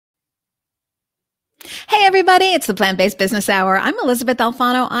Hey, everybody, it's the Plant-Based Business Hour. I'm Elysabeth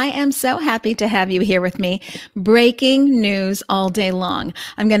Alfano. I am so happy to have you here with me. Breaking news all day long.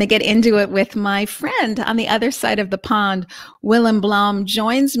 I'm going to get into it with my friend on the other side of the pond. Willem Blom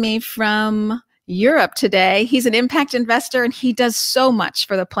joins me from Europe today. He's an impact investor and he does so much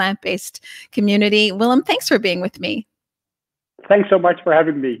for the plant-based community. Willem, thanks for being with me. Thanks so much for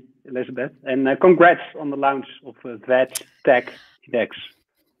having me, Elizabeth, and congrats on the launch of Veg Tech Index.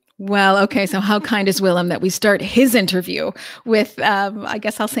 Well, okay, so how kind is Willem that we start his interview with, I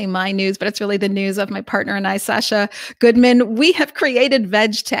guess I'll say my news, but it's really the news of my partner and I, Sasha Goodman. We have created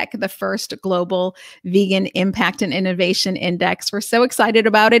Veg Tech, the first global vegan impact and innovation index. We're so excited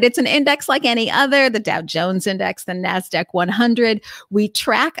about it. It's an index like any other, the Dow Jones Index, the NASDAQ 100. We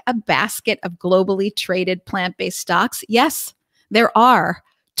track a basket of globally traded plant-based stocks. Yes, there are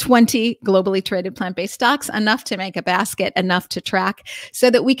 20 globally traded plant-based stocks, enough to make a basket, enough to track so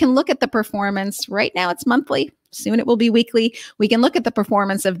that we can look at the performance. Right now it's monthly. Soon it will be weekly. We can look at the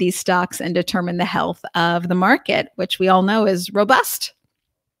performance of these stocks and determine the health of the market, which we all know is robust.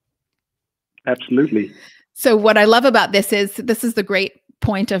 Absolutely. So what I love about this is the great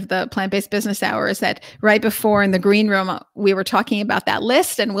point of the Plant-Based Business Hour is that right before in the green room, we were talking about that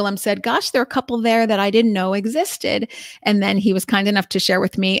list and Willem said, gosh, there are a couple there that I didn't know existed. And then he was kind enough to share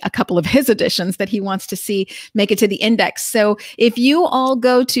with me a couple of his additions that he wants to see make it to the index. So if you all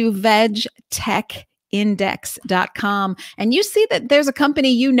go to vegtechindex.com and you see that there's a company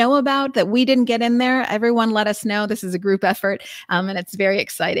you know about that we didn't get in there, everyone let us know. This is a group effort and it's very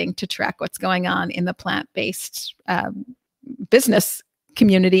exciting to track what's going on in the plant-based business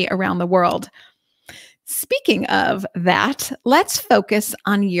community around the world. Speaking of that, let's focus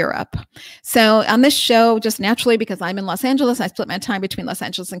on Europe. So on this show, just naturally, because I'm in Los Angeles, I split my time between Los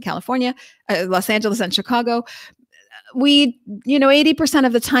Angeles and California, Los Angeles and Chicago. We, 80%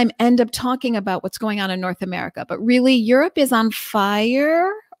 of the time end up talking about what's going on in North America, but really Europe is on fire.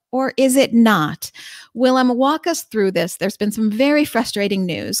 Or is it not? Willem, walk us through this. There's been some very frustrating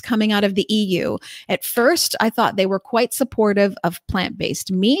news coming out of the EU. At first, I thought they were quite supportive of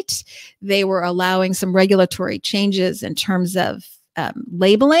plant-based meat. They were allowing some regulatory changes in terms of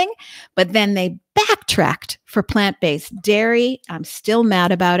labeling, but then they backtracked for plant-based dairy. I'm still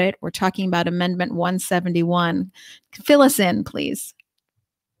mad about it. We're talking about Amendment 171. Fill us in, please.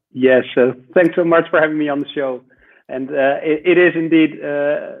 Yes, thanks so much for having me on the show. And it is indeed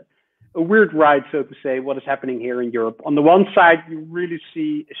a weird ride, so to say, what is happening here in Europe. On the one side, you really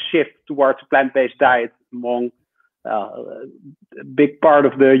see a shift towards a plant-based diet among a big part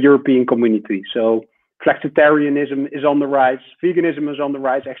of the European community. So flexitarianism is on the rise. Veganism is on the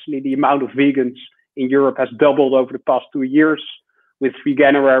rise. Actually, the amount of vegans in Europe has doubled over the past 2 years, with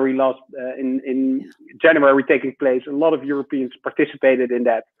Veganuary in January taking place. A lot of Europeans participated in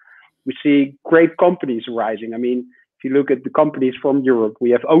that. We see great companies rising. I mean, if you look at the companies from Europe, we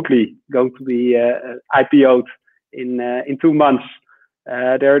have Oatly going to be IPO'd in 2 months.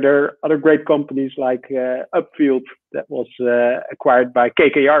 There are other great companies like Upfield that was acquired by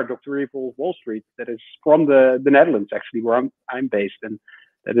KKR, Dr. Evil of Wall Street, that is from the Netherlands, actually, where I'm based. And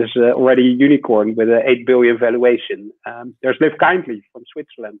that is already a unicorn with an 8 billion valuation. There's Live Kindly from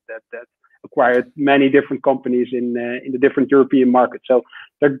Switzerland that acquired many different companies in the different European markets. So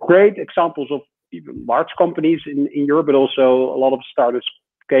they're great examples of even large companies in Europe, but also a lot of startup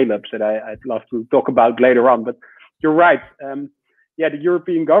scale-ups that I'd love to talk about later on. But you're right. The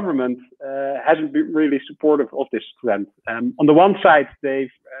European government hasn't been really supportive of this trend. On the one side,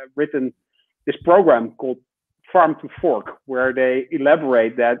 they've written this program called Farm to Fork, where they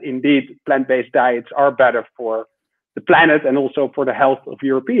elaborate that indeed plant-based diets are better for the planet and also for the health of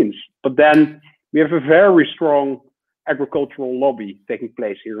Europeans. But then we have a very strong agricultural lobby taking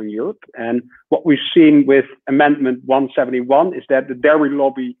place here in Europe. And what we've seen with Amendment 171 is that the dairy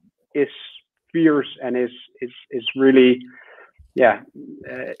lobby is fierce and is really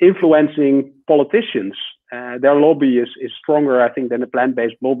influencing politicians. Their lobby is stronger, I think, than the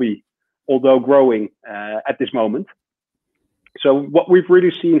plant-based lobby, although growing at this moment. So what we've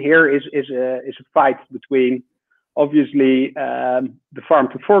really seen here is a fight between, obviously, the Farm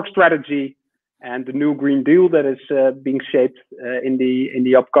to Fork strategy and the new Green Deal that is being shaped in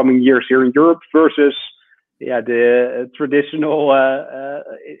the upcoming years here in Europe versus the traditional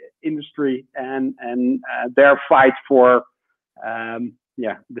industry and their fight for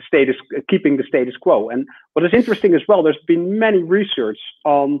keeping the status quo. And what is interesting as well, there's been many research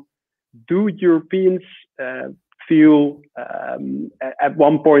on, do Europeans feel at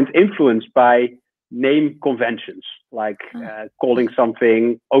one point influenced by name conventions, like calling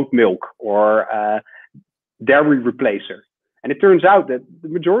something oat milk or dairy replacer? And it turns out that the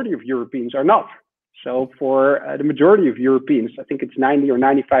majority of Europeans are not. So for the majority of Europeans, I think it's 90 or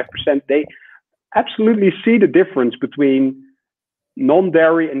 95%, they absolutely see the difference between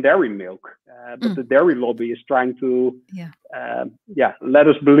non-dairy and dairy milk. But the dairy lobby is trying to let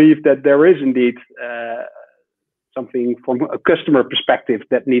us believe that there is indeed something from a customer perspective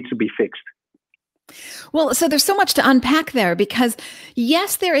that needs to be fixed. Well, so there's so much to unpack there, because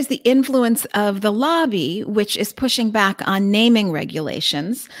yes, there is the influence of the lobby, which is pushing back on naming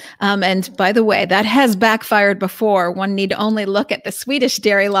regulations. And by the way, that has backfired before. One need only look at the Swedish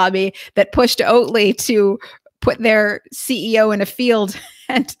dairy lobby that pushed Oatly to put their CEO in a field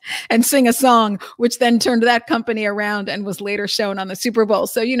and sing a song, which then turned that company around and was later shown on the Super Bowl.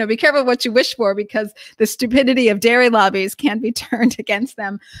 So, be careful what you wish for, because the stupidity of dairy lobbies can be turned against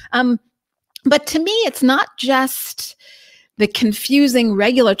them. But to me, it's not just the confusing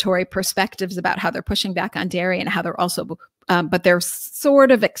regulatory perspectives about how they're pushing back on dairy and how they're also, but they're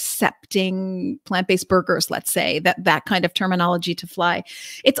sort of accepting plant-based burgers, let's say, that kind of terminology to fly.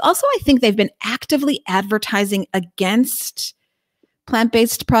 It's also, I think they've been actively advertising against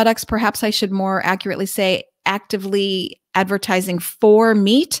plant-based products. Perhaps I should more accurately say actively advertising for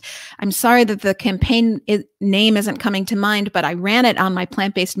meat. I'm sorry that the campaign name isn't coming to mind, but I ran it on my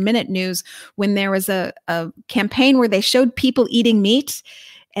Plant-Based Minute News when there was a campaign where they showed people eating meat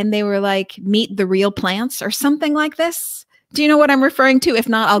and they were like, "Meet the real plants," or something like this. Do you know what I'm referring to? If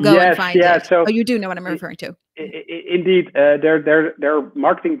not, I'll go and find it. So, you do know what I'm referring to. Indeed, there are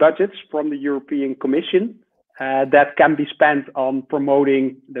marketing budgets from the European Commission that can be spent on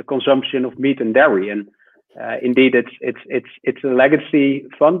promoting the consumption of meat and dairy. And indeed, it's a legacy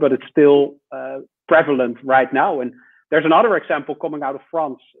fund, but it's still prevalent right now. And there's another example coming out of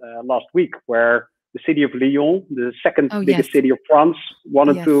France last week, where the city of Lyon, the second biggest city of France,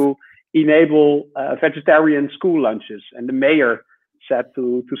 wanted to enable vegetarian school lunches, and the mayor said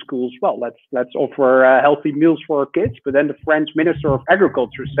to schools, "Well, let's offer healthy meals for our kids." But then the French Minister of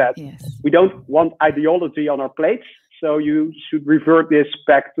Agriculture said, "We don't want ideology on our plates, so you should revert this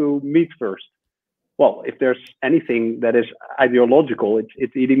back to meat first." Well, if there's anything that is ideological,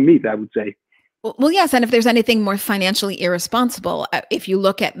 it's eating meat, I would say. Well, yes. And if there's anything more financially irresponsible, if you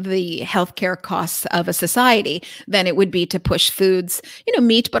look at the healthcare costs of a society, then it would be to push foods,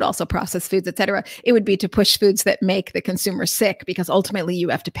 meat, but also processed foods, et cetera. It would be to push foods that make the consumer sick, because ultimately you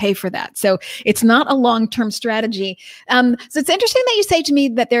have to pay for that. So it's not a long-term strategy. So it's interesting that you say to me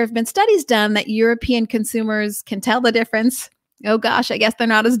that there have been studies done that European consumers can tell the difference. Oh gosh, I guess they're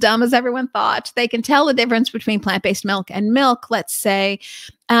not as dumb as everyone thought. They can tell the difference between plant-based milk and milk, let's say.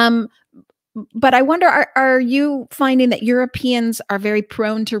 But I wonder, are you finding that Europeans are very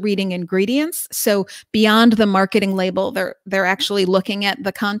prone to reading ingredients? So beyond the marketing label, they're actually looking at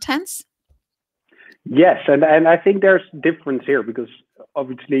the contents? Yes, and I think there's difference here, because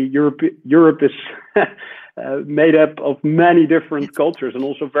obviously Europe is made up of many different cultures, and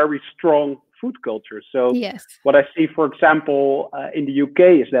also very strong food cultures. So what I see, for example, in the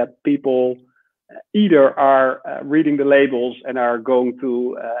UK, is that people either are reading the labels and are going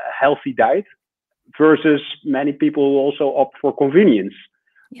to a healthy diet, versus many people who also opt for convenience.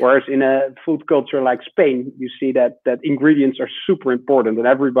 Whereas in a food culture like Spain, you see that ingredients are super important, and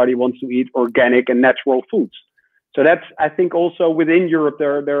everybody wants to eat organic and natural foods. So that's, I think, also within Europe,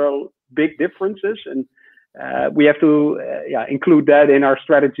 there are big differences, and we have to include that in our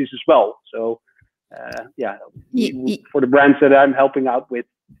strategies as well. So for the brands that I'm helping out with,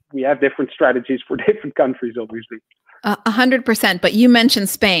 we have different strategies for different countries, obviously. 100%. But you mentioned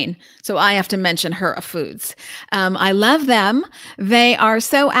Spain, so I have to mention Hera Foods. I love them. They are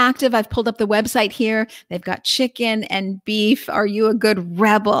so active. I've pulled up the website here. They've got chicken and beef. Are you a good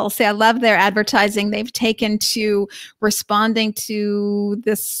rebel? See, I love their advertising. They've taken to responding to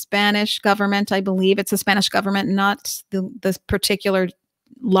the Spanish government. I believe it's the Spanish government, not the particular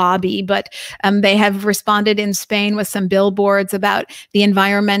lobby, but they have responded in Spain with some billboards about the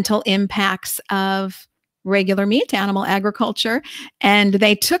environmental impacts of regular meat, animal agriculture. And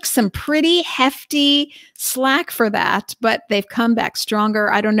they took some pretty hefty slack for that, but they've come back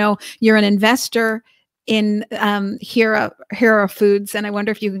stronger. I don't know, you're an investor in Hera Foods, and I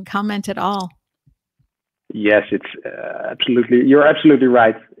wonder if you can comment at all. Yes, it's you're absolutely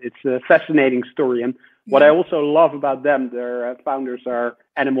right. It's a fascinating story. And what I also love about them, their founders are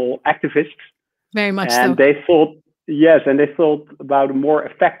animal activists. Very much and so. They thought about a more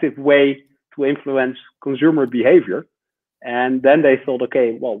effective way to influence consumer behavior. And then they thought,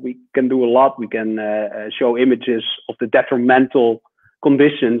 okay, well, we can do a lot. We can show images of the detrimental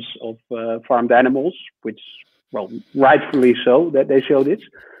conditions of farmed animals, which, well, rightfully so that they showed it.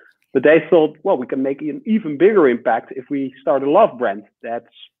 But they thought, well, we can make an even bigger impact if we start a love brand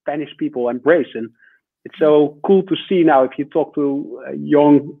that's Spanish people embrace. And it's so cool to see now, if you talk to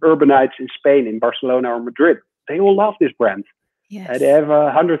young urbanites in Spain, in Barcelona or Madrid, they all love this brand. Yes. They have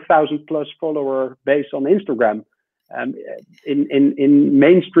 100,000 plus follower base on Instagram. In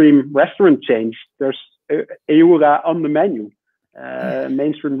mainstream restaurant chains, there's Eura on the menu.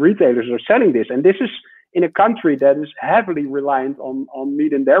 Mainstream retailers are selling this. And this is in a country that is heavily reliant on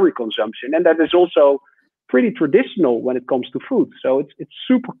meat and dairy consumption. And that is also pretty traditional when it comes to food. So it's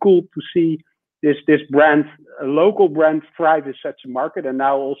super cool to see this brand, a local brand, thrive in such a market, and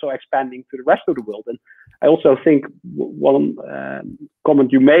now also expanding to the rest of the world. And I also think one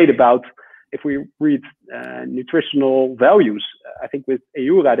comment you made about, if we read nutritional values, I think with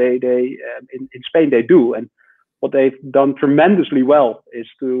Eura, they in Spain they do, and what they've done tremendously well is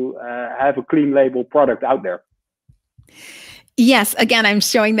to have a clean label product out there. Yes. Again, I'm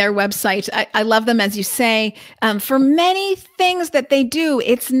showing their website. I love them, as you say, for many things that they do.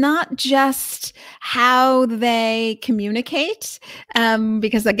 It's not just how they communicate,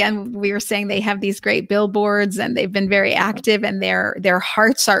 because again, we were saying they have these great billboards and they've been very active, and their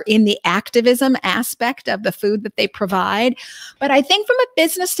hearts are in the activism aspect of the food that they provide. But I think from a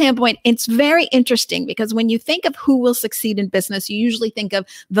business standpoint, it's very interesting, because when you think of who will succeed in business, you usually think of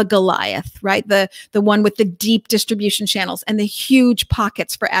the Goliath, right? The one with the deep distribution channels and the huge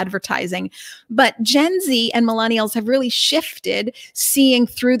pockets for advertising. But Gen Z and millennials have really shifted, seeing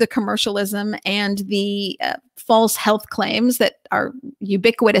through the commercialism and the false health claims that are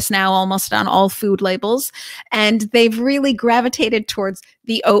ubiquitous now almost on all food labels. And they've really gravitated towards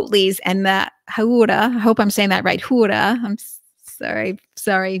the Oatleys and the Hura. I hope I'm saying that right. Hura. I'm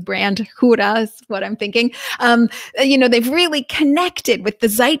sorry, brand Hura is what I'm thinking. They've really connected with the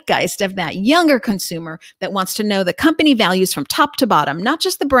zeitgeist of that younger consumer that wants to know the company values from top to bottom, not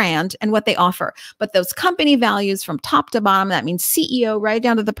just the brand and what they offer, but those company values from top to bottom. That means CEO right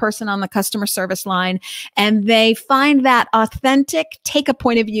down to the person on the customer service line. And they find that authentic, take a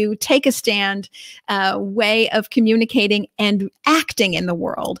point of view, take a stand way of communicating and acting in the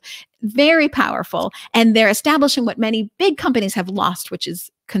world. Very powerful. And they're establishing what many big companies have lost, which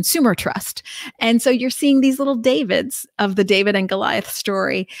is consumer trust. And so you're seeing these little Davids of the David and Goliath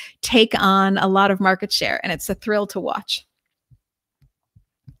story take on a lot of market share. And it's a thrill to watch.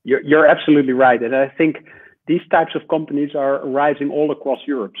 You're absolutely right. And I think these types of companies are rising all across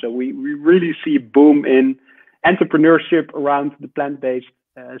Europe. So we really see a boom in entrepreneurship around the plant-based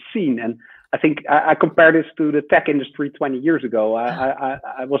scene. And I think I compare this to the tech industry 20 years ago.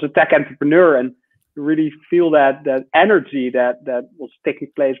 I was a tech entrepreneur, and you really feel that energy that was taking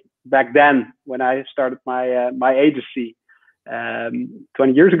place back then when I started my agency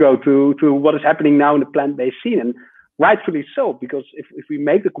 20 years ago to what is happening now in the plant-based scene. And rightfully so, because if we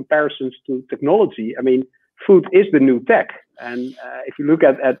make the comparisons to technology, I mean, food is the new tech. And if you look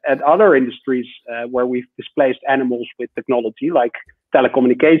at other industries where we've displaced animals with technology, like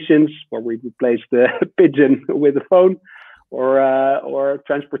telecommunications, where we replaced the pigeon with a phone, or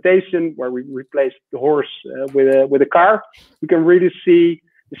transportation, where we replaced the horse with a car, we can really see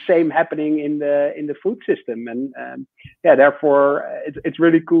the same happening in the food system. And therefore, it's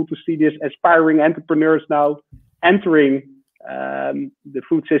really cool to see these aspiring entrepreneurs now entering the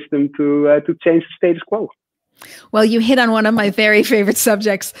food system to change the status quo. Well, you hit on one of my very favorite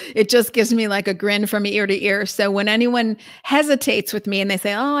subjects. It just gives me like a grin from ear to ear. So when anyone hesitates with me and they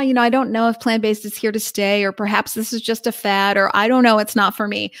say, oh, I don't know if plant-based is here to stay, or perhaps this is just a fad, or I don't know, it's not for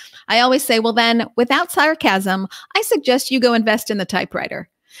me, I always say, well, then without sarcasm, I suggest you go invest in the typewriter,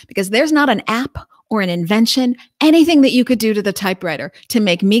 because there's not an app or an invention, anything that you could do to the typewriter to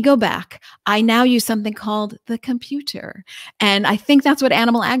make me go back. I now use something called the computer. And I think that's what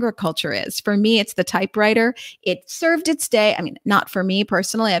animal agriculture is. For me, it's the typewriter. It served its day. I mean, not for me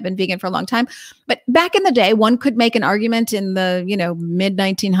personally. I've been vegan for a long time. But back in the day, one could make an argument in the, mid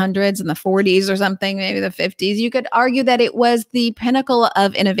 1900s, in the 40s or something, maybe the 50s. You could argue that it was the pinnacle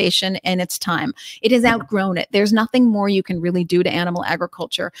of innovation in its time. It has outgrown it. There's nothing more you can really do to animal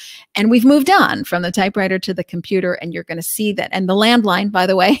agriculture. And we've moved on from the typewriter to the computer, and you're going to see that. And the landline, by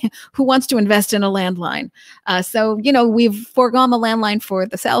the way, who wants to invest in a landline? So we've foregone the landline for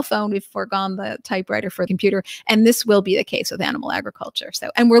the cell phone, we've foregone the typewriter for the computer, and this will be the case with animal agriculture. So,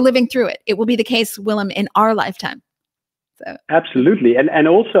 and we're living through it. It will be the case, Willem, in our lifetime. So. Absolutely. And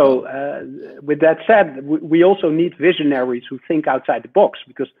also, with that said, we also need visionaries who think outside the box,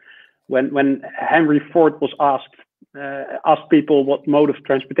 because when Henry Ford was asked people what mode of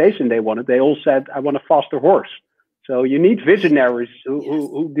transportation they wanted, they all said, I want a faster horse. So you need visionaries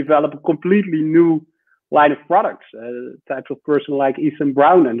who develop a completely new line of products, types of person like Ethan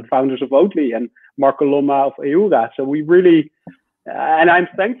Brown and the founders of Oatly, and Marco Lomma of Eura. So we really And I'm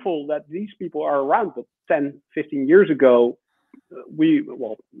thankful that these people are around. But 10, 15 years ago,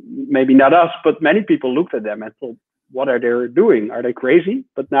 well, maybe not us, but many people looked at them and thought, what are they doing? Are they crazy?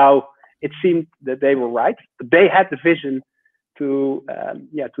 But now it seemed that they were right. But they had the vision to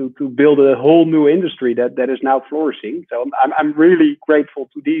build a whole new industry that is now flourishing. So I'm really grateful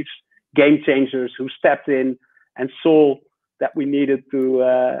to these game changers who stepped in and saw that we needed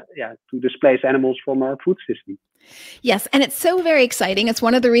to displace animals from our food system. Yes, and it's so very exciting. It's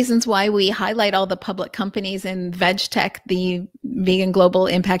one of the reasons why we highlight all the public companies in VegTech, the Vegan Global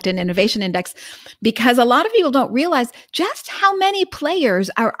Impact and Innovation Index, because a lot of people don't realize just how many players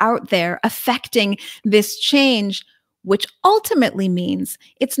are out there affecting this change, which ultimately means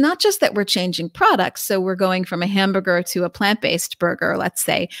it's not just that we're changing products. So we're going from a hamburger to a plant-based burger, let's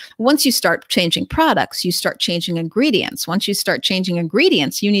say. Once you start changing products, you start changing ingredients. Once you start changing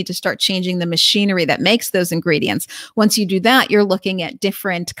ingredients, you need to start changing the machinery that makes those ingredients. Once you do that, you're looking at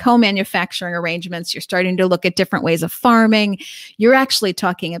different co-manufacturing arrangements. You're starting to look at different ways of farming. You're actually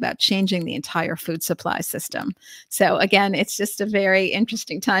talking about changing the entire food supply system. So again, it's just a very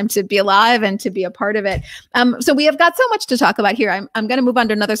interesting time to be alive and to be a part of it. So we have got so much to talk about here. I'm going to move on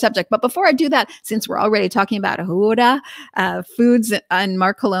to another subject. But before I do that, since we're already talking about Hura Foods and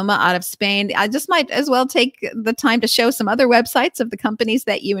Mark Coloma out of Spain, I just might as well take the time to show some other websites of the companies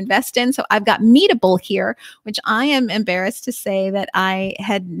that you invest in. So I've got Meatable here, which I am embarrassed to say that I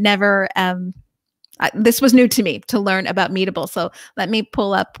had never this was new to me to learn about Meatable. So let me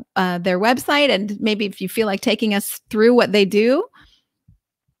pull up their website, and maybe if you feel like taking us through what they do.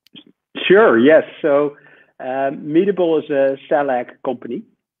 Sure, yes. So Meatable is a cell egg company,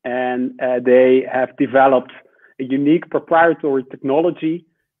 and they have developed a unique proprietary technology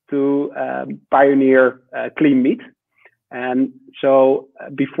to pioneer clean meat. And so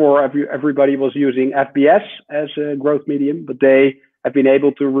before everybody was using FBS as a growth medium, but they have been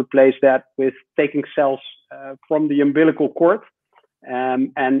able to replace that with taking cells from the umbilical cord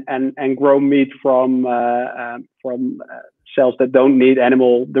and grow meat from cells that don't need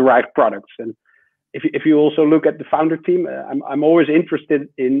animal-derived products. And if you also look at the founder team, I'm always interested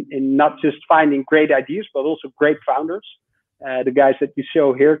in not just finding great ideas, but also great founders. The guys that you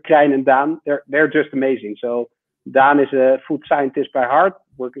show here, Krijn and Daan, they're just amazing. So Daan is a food scientist by heart,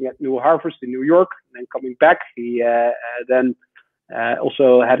 working at New Harvest in New York, and then coming back. He then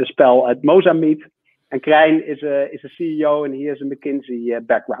also had a spell at Mozameat. And Krijn is a CEO, and he has a McKinsey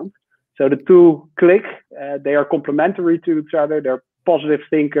background. So the two click. They are complementary to each other. They're positive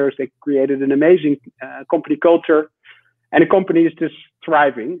thinkers. They created an amazing company culture, and the company is just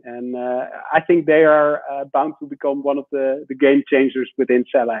thriving. And I think they are bound to become one of the game changers within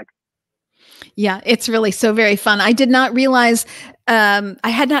cell ag. Yeah, it's really so very fun. I did not realize, I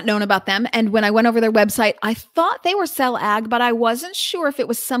had not known about them. And when I went over their website, I thought they were cell ag, but I wasn't sure if it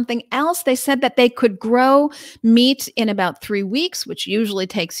was something else. They said that they could grow meat in about 3 weeks, which usually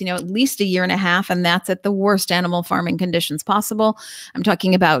takes, at least a year and a half. And that's at the worst animal farming conditions possible. I'm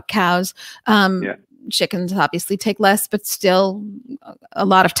talking about cows. Yeah. Chickens obviously take less, but still a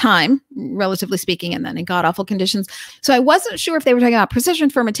lot of time, relatively speaking, and then in god-awful conditions. So I wasn't sure if they were talking about precision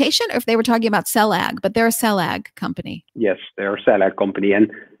fermentation or if they were talking about cell ag, but they're a cell ag company. Yes, they're a cell ag company,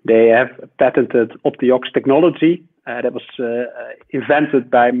 and they have patented Optiox technology that was invented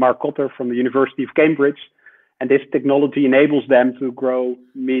by Mark Cotter from the University of Cambridge. And this technology enables them to grow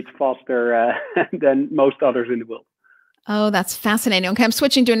meat faster than most others in the world. Oh, that's fascinating. Okay, I'm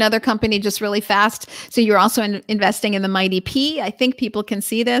switching to another company just really fast. So you're also investing in the Mighty P. I think people can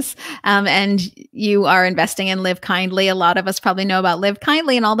see this. And you are investing in Live Kindly. A lot of us probably know about Live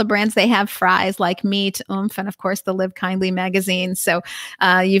Kindly and all the brands they have, fries like Meat, Oomph, and of course the Live Kindly magazine. So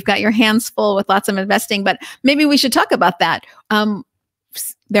you've got your hands full with lots of investing, but maybe we should talk about that.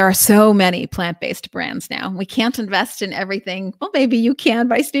 There are so many plant-based brands now. We can't invest in everything. Well, maybe you can,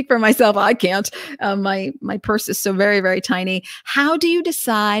 but I speak for myself. I can't. My purse is so very, very tiny. How do you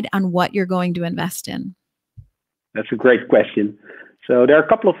decide on what you're going to invest in? That's a great question. So there are a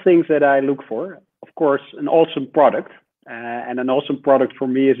couple of things that I look for. Of course, an awesome product. And an awesome product for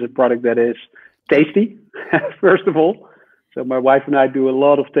me is a product that is tasty, first of all. So my wife and I do a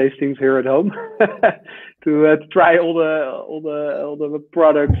lot of tastings here at home to try all the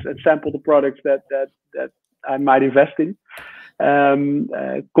products and sample the products that I might invest in.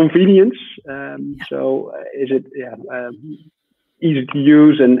 Convenience. So is it easy to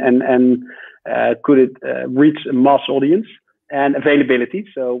use and could it reach a mass audience? And availability.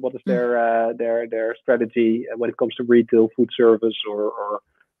 So what is their strategy when it comes to retail, food service, or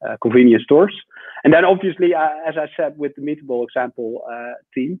convenience stores? And then obviously, as I said with the Meatable example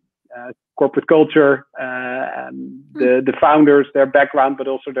team, corporate culture, the founders, their background, but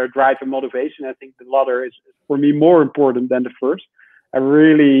also their drive and motivation. I think the latter is for me more important than the first. I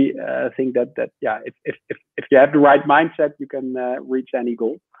really think that if you have the right mindset, you can reach any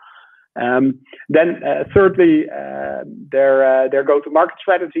goal. Then thirdly, their go-to-market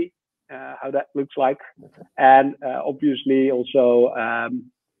strategy, how that looks like, and obviously also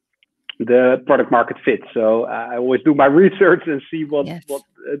the product market fit. So I always do my research and see what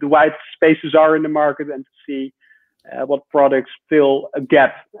the white spaces are in the market, and to see what products fill a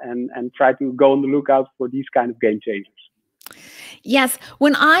gap, and try to go on the lookout for these kind of game changers. Yes,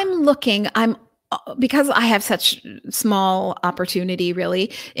 when I'm looking, because I have such small opportunity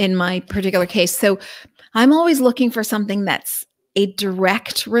really in my particular case. So I'm always looking for something that's a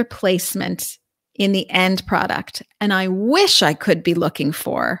direct replacement in the end product. And I wish I could be looking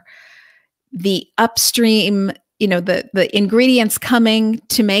for the upstream, the ingredients coming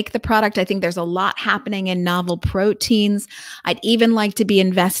to make the product. I think there's a lot happening in novel proteins. I'd even like to be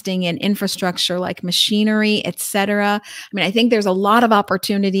investing in infrastructure like machinery, et cetera. I mean, I think there's a lot of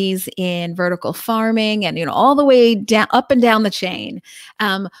opportunities in vertical farming and, all the way down, up and down the chain.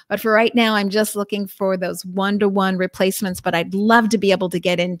 But for right now, I'm just looking for those one-to-one replacements, but I'd love to be able to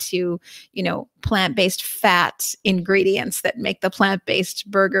get into, plant-based fat ingredients that make the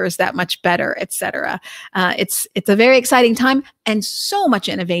plant-based burgers that much better, et cetera. It's a very exciting time, and so much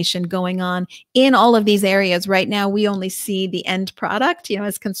innovation going on in all of these areas. Right now, we only see the end product,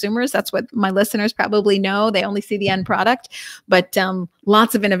 as consumers. That's what my listeners probably know. They only see the end product, but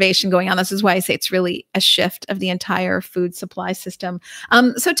lots of innovation going on. This is why I say it's really a shift of the entire food supply system.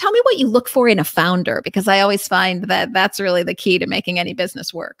 So tell me what you look for in a founder, because I always find that that's really the key to making any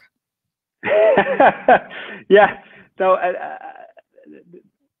business work. Yeah. So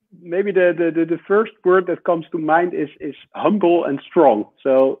maybe the first word that comes to mind is humble and strong.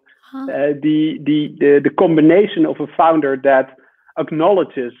 So the combination of a founder that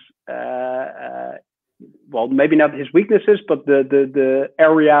acknowledges well, maybe not his weaknesses, but the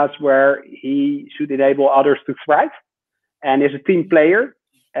areas where he should enable others to thrive, and is a team player,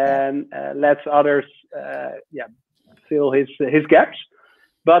 and lets others fill his gaps,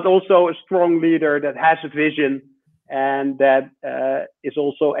 but also a strong leader that has a vision, and that is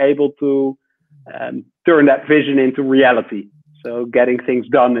also able to turn that vision into reality. So getting things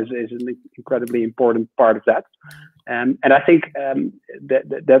done is an incredibly important part of that. And I think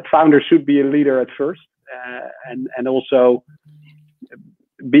that founders should be a leader at first, and also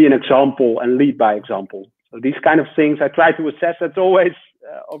be an example and lead by example. So these kind of things I try to assess. That's always,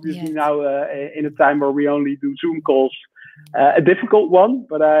 obviously now in a time where we only do Zoom calls, a difficult one,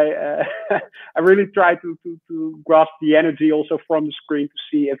 but I really try to grasp the energy also from the screen to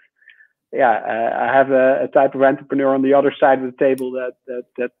see if I have a type of entrepreneur on the other side of the table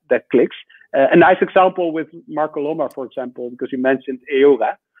that clicks. A nice example with Marco Lomar, for example, because you mentioned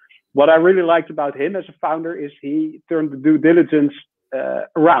Eura. What I really liked about him as a founder is he turned the due diligence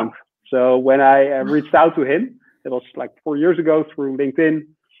around. So when I reached out to him, it was like 4 years ago through LinkedIn,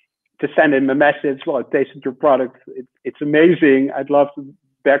 to send him a message. Well, I tasted your product. It's amazing. I'd love to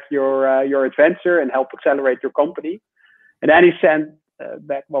back your adventure and help accelerate your company. And then he sent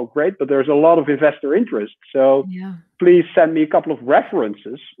back, well, great, but there's a lot of investor interest. So please send me a couple of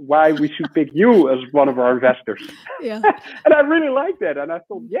references why we should pick you as one of our investors. And I really like that. And I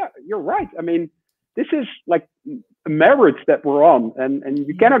thought, yeah, you're right. I mean, this is like a marriage that we're on, and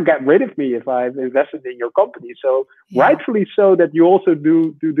you cannot get rid of me if I've invested in your company. So rightfully so that you also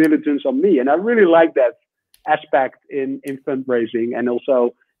do due diligence on me. And I really like that aspect in fundraising, and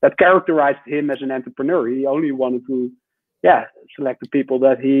also that characterized him as an entrepreneur. He only wanted to select the people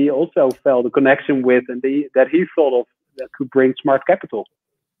that he also felt a connection with, and that he thought of that could bring smart capital.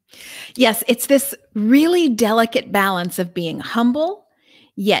 Yes, it's this really delicate balance of being humble,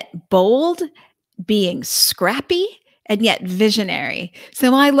 yet bold, being scrappy, and yet visionary.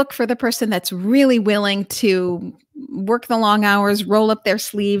 So I look for the person that's really willing to work the long hours, roll up their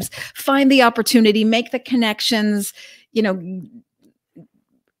sleeves, find the opportunity, make the connections,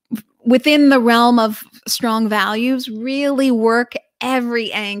 within the realm of strong values, really work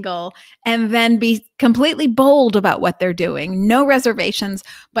every angle, and then be completely bold about what they're doing. No reservations,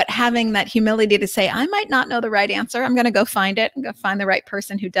 but having that humility to say, I might not know the right answer. I'm going to go find it and go find the right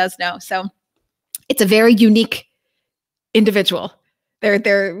person who does know. So it's a very unique individual. They're,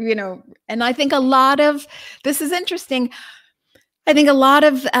 and I think a lot of, this is interesting. I think a lot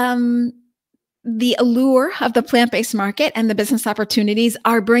of the allure of the plant-based market and the business opportunities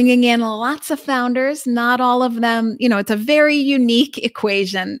are bringing in lots of founders. Not all of them, it's a very unique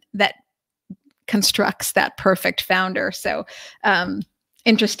equation that constructs that perfect founder. So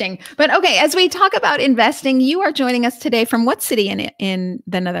Interesting. But okay, as we talk about investing, you are joining us today from what city in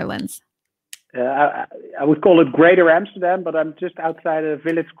the Netherlands? I would call it Greater Amsterdam, but I'm just outside a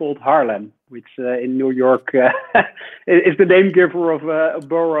village called Haarlem, which in New York is the name giver of a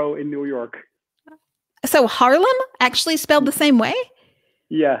borough in New York. So Haarlem actually spelled the same way?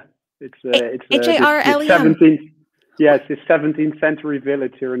 Yeah, it's Harlem. It's a 17th century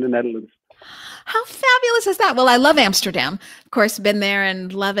village here in the Netherlands. How fabulous is that? Well, I love Amsterdam. Of course, been there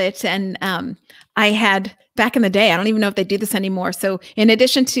and love it. And I had back in the day, I don't even know if they do this anymore. So in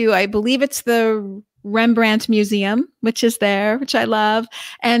addition to, I believe it's the Rembrandt Museum, which is there, which I love.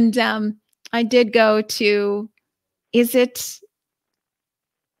 And I did go to, is it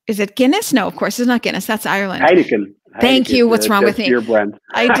Guinness? No, of course, it's not Guinness. That's Ireland. Heineken. Thank you. What's wrong with me? Beer brand.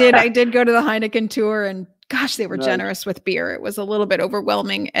 I did go to the Heineken tour, and gosh, they were generous with beer. It was a little bit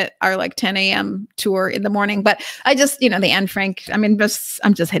overwhelming at our 10 a.m. tour in the morning, but I just, the Anne Frank, I'm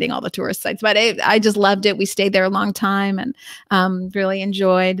just hitting all the tourist sites, but I just loved it. We stayed there a long time and really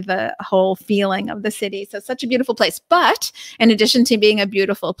enjoyed the whole feeling of the city. So such a beautiful place. But in addition to being a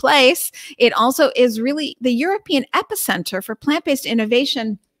beautiful place, it also is really the European epicenter for plant-based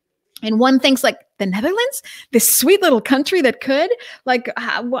innovation. And one thinks like the Netherlands, this sweet little country that could,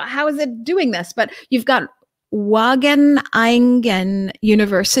 how is it doing this? But you've got Wageningen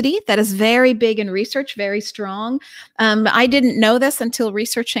University that is very big in research, very strong. I didn't know this until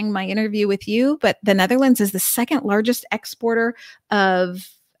researching my interview with you, but the Netherlands is the second largest exporter of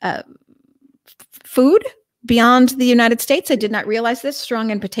food beyond the United States. I did not realize this. Strong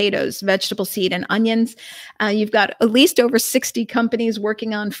in potatoes, vegetable seed, and onions. You've got at least over 60 companies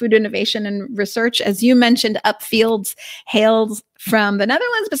working on food innovation and research. As you mentioned, Upfields hails from the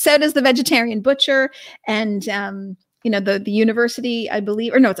Netherlands, but so does the Vegetarian Butcher. And the university, I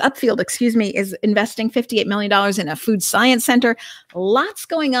believe, or no, it's Upfield, excuse me, is investing $58 million in a food science center. Lots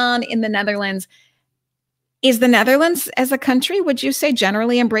going on in the Netherlands. Is the Netherlands as a country, would you say,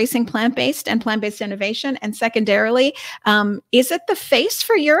 generally embracing plant-based and plant-based innovation? And secondarily, is it the face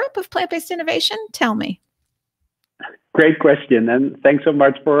for Europe of plant-based innovation? Tell me. Great question. And thanks so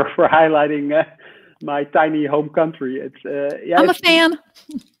much for highlighting my tiny home country. I'm a fan.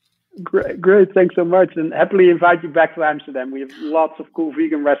 Great. Thanks so much. And happily invite you back to Amsterdam. We have lots of cool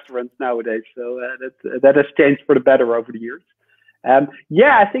vegan restaurants nowadays. So that has changed for the better over the years.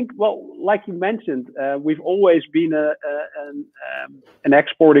 I think, like you mentioned, we've always been an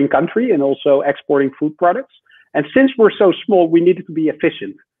exporting country and also exporting food products. And since we're so small, we needed to be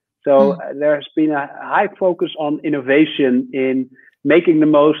efficient. So there's been a high focus on innovation in making the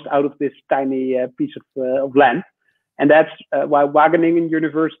most out of this tiny piece of land. And that's why Wageningen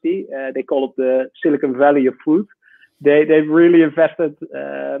University, they call it the Silicon Valley of food. They've really invested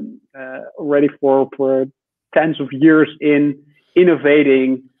already for tens of years in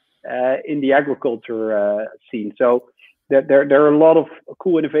innovating in the agriculture scene. So there are a lot of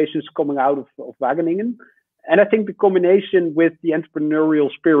cool innovations coming out of Wageningen. And I think the combination with the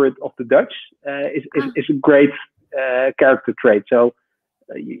entrepreneurial spirit of the Dutch is a great character trait. So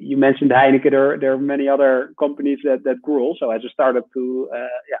you mentioned Heineken. There are many other companies that grew also as a startup to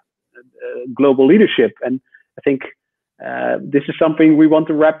global leadership. And I think this is something we want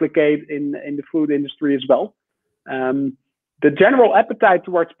to replicate in the food industry as well. The general appetite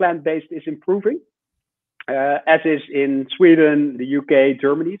towards plant-based is improving, as is in Sweden, the UK,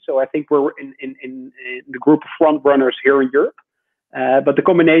 Germany. So I think we're in the group of front runners here in Europe. But the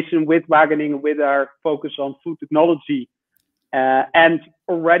combination with Wageningen, with our focus on food technology, and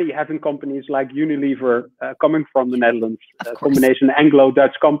already having companies like Unilever coming from the Netherlands, a combination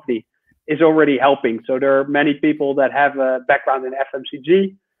Anglo-Dutch company, is already helping. So there are many people that have a background in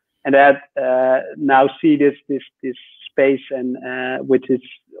FMCG and that now see this space and which is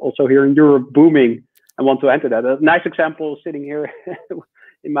also here in Europe booming and want to enter that. A nice example sitting here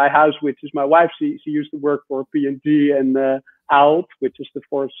in my house, which is my wife. She used to work for P&G and Ahold, which is the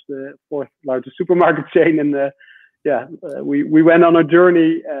fourth largest supermarket chain. And we went on a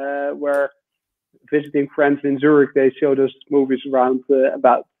journey where visiting friends in Zurich, they showed us movies around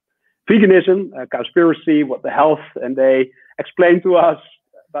about veganism, conspiracy, what the health, and they explained to us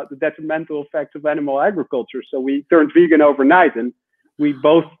about the detrimental effects of animal agriculture. So we turned vegan overnight, and we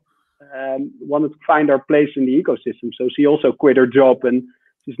both wanted to find our place in the ecosystem. So she also quit her job, and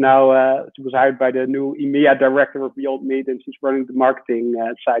she's now she was hired by the new EMEA director of Beyond Meat, and she's running the marketing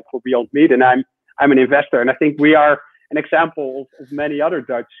side for Beyond Meat. And I'm an investor, and I think we are an example of many other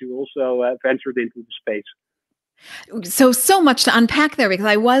Dutch who also ventured into the space. So much to unpack there, because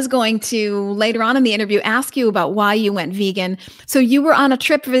I was going to later on in the interview ask you about why you went vegan. So you were on a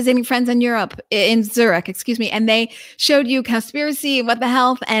trip visiting friends in Europe, in Zurich, excuse me, and they showed you Cowspiracy, What the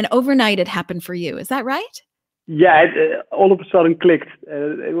Health, and overnight it happened for you. Is that right? Yeah, it all of a sudden clicked.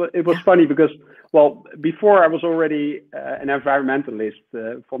 It was funny because, well, before I was already an environmentalist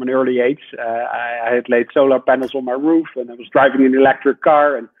from an early age. I had laid solar panels on my roof, and I was driving an electric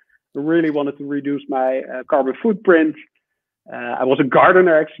car, and I really wanted to reduce my carbon footprint. I was a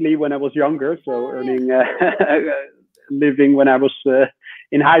gardener actually when I was younger, so earning living when I was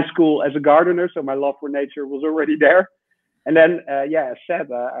in high school as a gardener. So my love for nature was already there. And then, as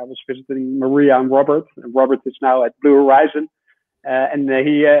said, I was visiting Maria and Robert. And Robert is now at Blue Horizon, and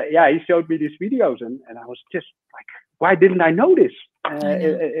he showed me these videos, and I was just like, why didn't I know this?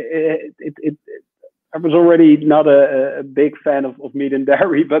 I was already not a big fan of meat and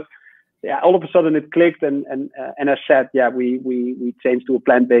dairy, but yeah, all of a sudden it clicked, and I said, we changed to a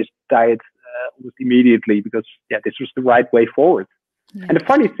plant-based diet almost immediately, because this was the right way forward. Yeah. And the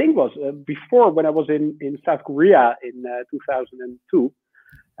funny thing was, before, when I was in South Korea in 2002,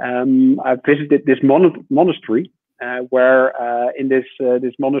 I visited this monastery where in this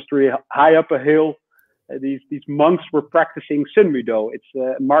monastery high up a hill, these monks were practicing Sunmudo. It's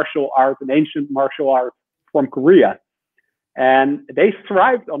a martial art, an ancient martial art from Korea. And they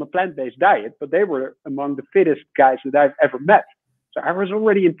thrived on a plant-based diet, but they were among the fittest guys that I've ever met. So I was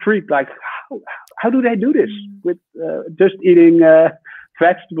already intrigued, like, how do they do this with just eating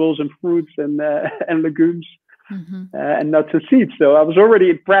vegetables and fruits and legumes and nuts and seeds? So I was already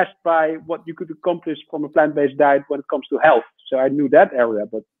impressed by what you could accomplish from a plant-based diet when it comes to health. So I knew that area,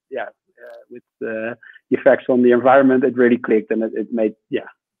 but with the effects on the environment, it really clicked, and it made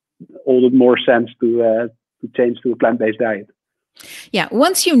all the more sense to change to a plant-based diet. Yeah,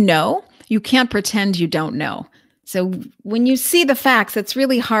 once you know, you can't pretend you don't know. So when you see the facts, it's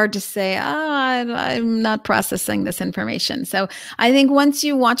really hard to say, I'm not processing this information. So I think once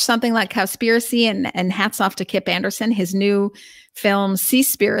you watch something like Cowspiracy, and hats off to Kip Anderson, his new film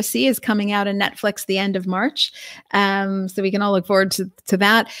Seaspiracy is coming out on Netflix the end of March. So we can all look forward to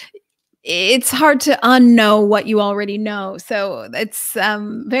that. It's hard to unknow what you already know. So it's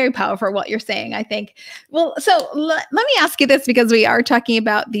very powerful what you're saying, I think. Well, so let me ask you this, because we are talking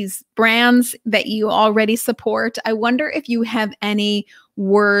about these brands that you already support. I wonder if you have any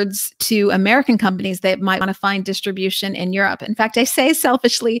words to American companies that might want to find distribution in Europe. In fact, I say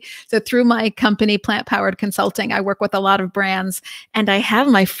selfishly, so through my company, Plant Powered Consulting, I work with a lot of brands, and I have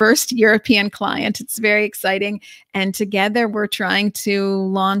my first European client. It's very exciting. And together we're trying to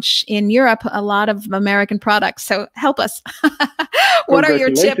launch in Europe a lot of American products. So help us. What are your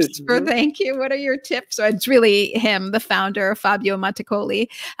tips for, thank you. What are your tips? So it's really him, the founder, Fabio Mattacoli.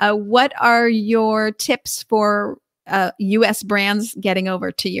 What are your tips for U.S. brands getting over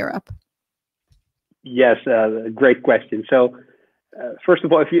to Europe? Yes, great question. So first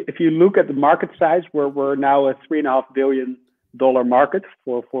of all, if you look at the market size, we're now a $3.5 billion market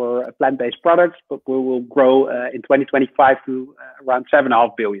for plant-based products, but we will grow in 2025 to around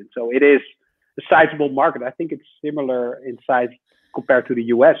 $7.5 billion. So it is a sizable market. I think it's similar in size compared to the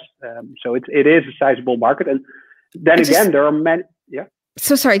US. So it is a sizable market. And then again, there are many. Yeah.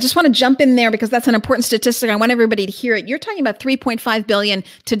 So sorry, I just want to jump in there because that's an important statistic. I want everybody to hear it. You're talking about 3.5 billion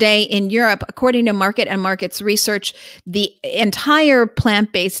today in Europe. According to Market and Markets research, the entire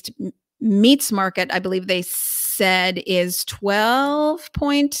plant-based meats market, I believe they said, is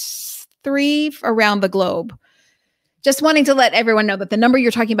 12.3 around the globe. Just wanting to let everyone know that the number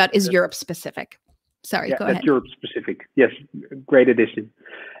you're talking about is Europe specific. Sorry, go ahead. That's Europe specific. Yes, great addition.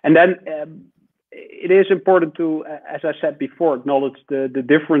 And then it is important to, as I said before, acknowledge the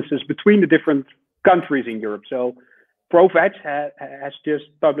differences between the different countries in Europe. So ProVeg has just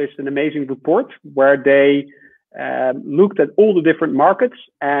published an amazing report where they looked at all the different markets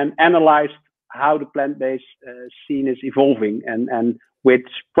and analyzed how the plant-based scene is evolving and which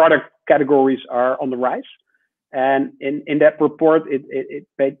product categories are on the rise. And in that report, it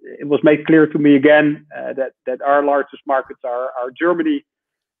was made clear to me again that our largest markets are Germany,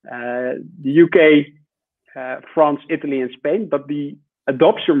 the UK, France, Italy, and Spain. But the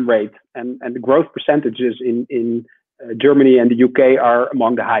adoption rate and the growth percentages in Germany and the UK are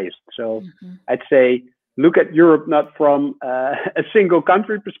among the highest. So I'd say look at Europe not from a single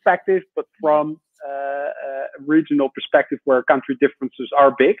country perspective, but from a regional perspective where country differences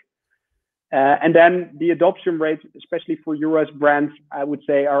are big. And then the adoption rates, especially for US brands, I would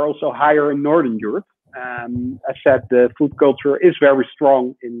say are also higher in Northern Europe. I said the food culture is very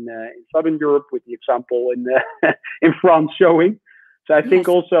strong in Southern Europe, with the example in France showing. So I think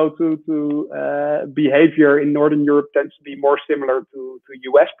also to behavior in Northern Europe tends to be more similar to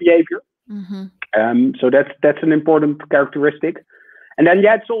US behavior. So that's an important characteristic. And then,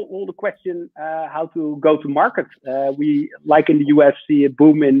 it's all the question how to go to market. We, like in the US, see a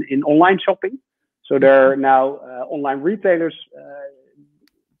boom in online shopping. So there are now online retailers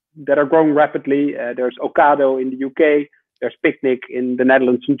that are growing rapidly. There's Ocado in the UK. There's Picnic in the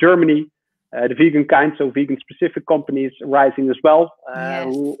Netherlands and Germany. The vegan kind, so vegan-specific companies rising as well,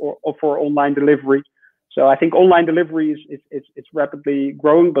 who offer online delivery. So I think online delivery is rapidly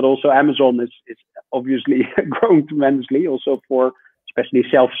growing, but also Amazon is obviously growing tremendously, also for especially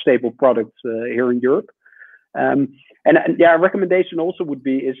shelf-stable products here in Europe. And a recommendation also would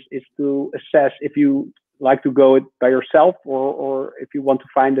be is to assess if you like to go it by yourself or if you want to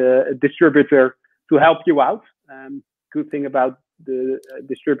find a distributor to help you out. Good thing about the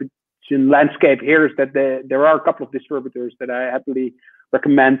distribution landscape here is that there are a couple of distributors that I happily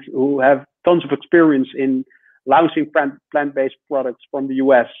recommend who have tons of experience in launching plant-based products from the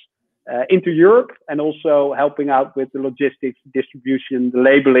US into Europe, and also helping out with the logistics, distribution, the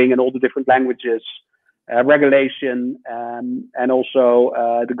labeling, and all the different languages, regulation, and also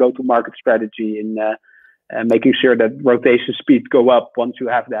the go-to-market strategy in making sure that rotation speeds go up once you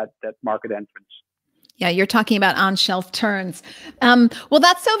have that market entrance. Yeah, you're talking about on-shelf turns. Well,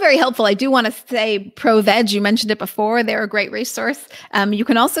 that's so very helpful. I do want to say ProVeg, you mentioned it before. They're a great resource. You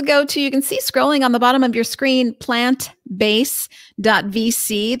can also you can see scrolling on the bottom of your screen,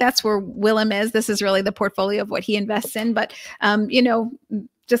 plantbase.vc. That's where Willem is. This is really the portfolio of what he invests in. But,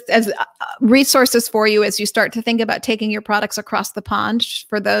 just as resources for you as you start to think about taking your products across the pond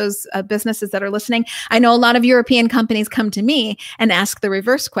for those businesses that are listening. I know a lot of European companies come to me and ask the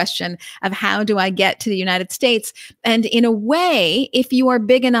reverse question of how do I get to the United States? And in a way, if you are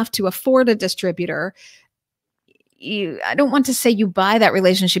big enough to afford a distributor, I don't want to say you buy that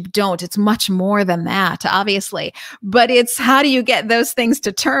relationship. Don't. It's much more than that, obviously. But it's how do you get those things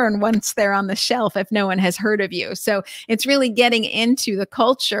to turn once they're on the shelf if no one has heard of you? So it's really getting into the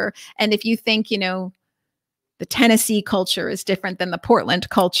culture. And if you think, the Tennessee culture is different than the Portland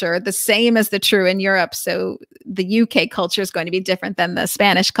culture, the same as the true in Europe. So the UK culture is going to be different than the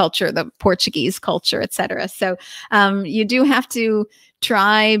Spanish culture, the Portuguese culture, et cetera. So you do have to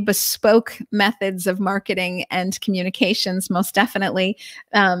try bespoke methods of marketing and communications, most definitely.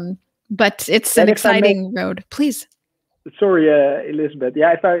 But it's an exciting road. Please. Sorry, Elizabeth.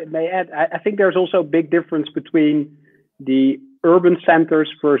 Yeah, if I may add, I think there's also a big difference between the urban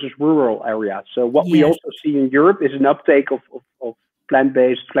centers versus rural areas. So what we also see in Europe is an uptake of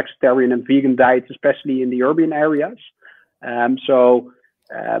plant-based, flexitarian, and vegan diets, especially in the urban areas. Don't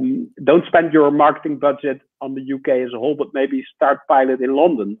spend your marketing budget on the UK as a whole, but maybe start pilot in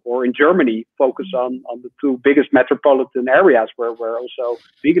London or in Germany. Focus on the two biggest metropolitan areas where also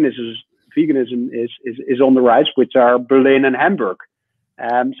veganism is on the rise, which are Berlin and Hamburg.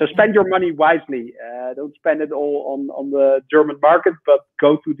 So spend your money wisely. Don't spend it all on the German market, but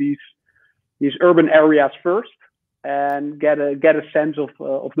go to these urban areas first and get a sense of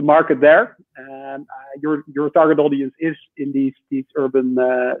the market there. Your target audience is in these urban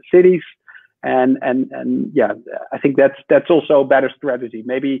cities, and I think that's also a better strategy.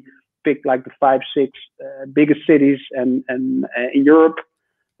 Maybe pick like the 5-6 biggest cities and in Europe,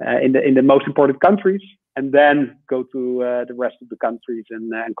 in the most important countries, and then go to the rest of the countries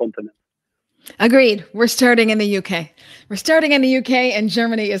and continent. Agreed. We're starting in the UK. And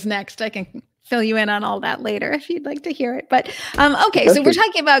Germany is next. I can fill you in on all that later if you'd like to hear it. But okay, so we're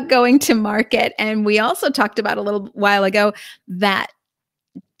talking about going to market, and we also talked about a little while ago that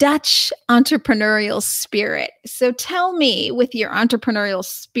Dutch entrepreneurial spirit. So tell me, with your entrepreneurial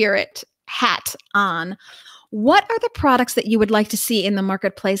spirit hat on, what are the products that you would like to see in the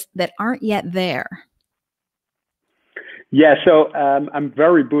marketplace that aren't yet there? Yeah, so I'm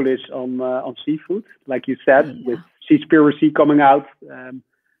very bullish on seafood, like you said, with Seaspiracy coming out.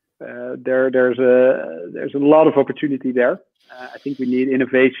 There's a lot of opportunity there. I think we need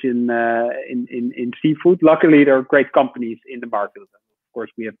innovation in seafood. Luckily, there are great companies in the market. Of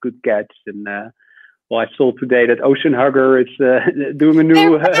course, we have Good Catch, and I saw today that Ocean Hugger is doing a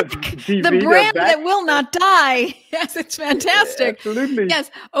new TV. The brand that will not die. Yes, it's fantastic. Absolutely.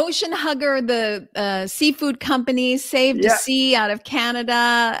 Yes, Ocean Hugger, the seafood company, Save the Sea out of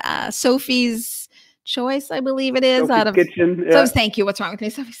Canada. Sophie's Choice, I believe it is, Sophie's Kitchen. So thank you. What's wrong with me?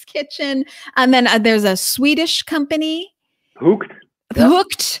 Sophie's Kitchen. And then there's a Swedish company. Hooked.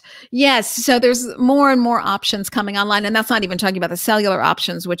 Hooked. Yes. So there's more and more options coming online. And that's not even talking about the cellular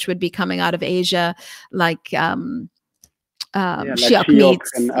options, which would be coming out of Asia, like Shiok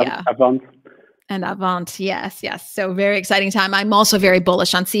meats. And Avant. And Avant, yes. So very exciting time. I'm also very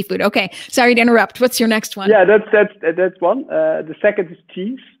bullish on seafood. Okay, sorry to interrupt. What's your next one? Yeah, that's one. The second is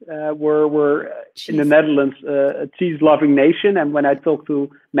cheese. We're in the Netherlands a cheese-loving nation, and when I talk to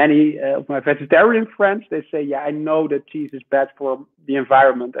many of my vegetarian friends, they say, "Yeah, I know that cheese is bad for the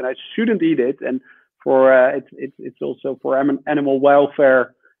environment, and I shouldn't eat it, and for it's also for animal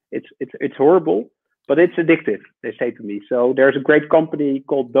welfare. It's horrible, but it's addictive." They say to me. So there's a great company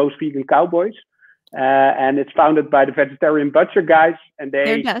called Those Vegan Cowboys. And it's founded by the vegetarian butcher guys, and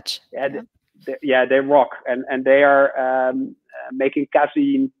they're Dutch. They rock, and they are making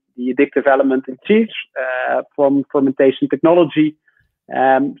casein, the addictive element in cheese, from fermentation technology.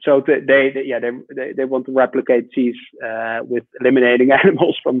 So they want to replicate cheese with eliminating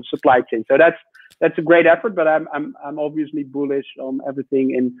animals from the supply chain. So that's a great effort, but I'm obviously bullish on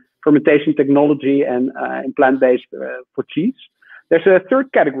everything in fermentation technology and in plant-based for cheese. There's a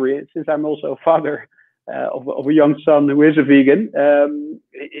third category, since I'm also a father of a young son who is a vegan.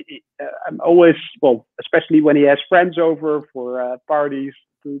 I'm always, especially when he has friends over for parties,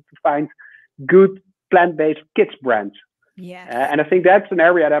 to find good plant-based kids brands. Yeah. And I think that's an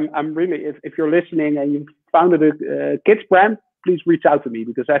area that I'm really, if you're listening and you've founded a kids brand, please reach out to me,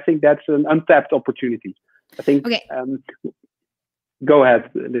 because I think that's an untapped opportunity. I think, okay. Go ahead,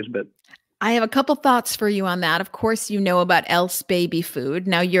 Elysabeth. I have a couple thoughts for you on that. Of course, you know about Else baby food.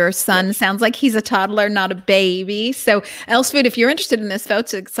 Now, your son sounds like he's a toddler, not a baby. So Else Food, if you're interested in this,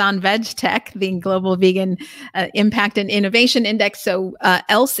 folks, it's on VegTech, the Global Vegan Impact and Innovation Index. So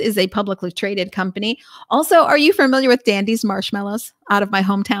Else is a publicly traded company. Also, are you familiar with Dandy's Marshmallows out of my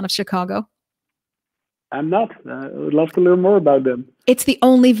hometown of Chicago? I'm not. I would love to learn more about them. It's the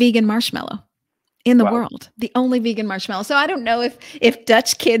only vegan marshmallow in the world, the only vegan marshmallow. So I don't know if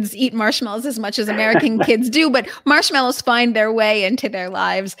Dutch kids eat marshmallows as much as American kids do, but marshmallows find their way into their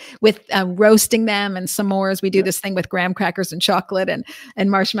lives with roasting them and s'mores. We do this thing with graham crackers and chocolate and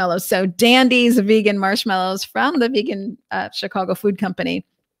marshmallows. So Dandy's vegan marshmallows from the vegan Chicago Food Company.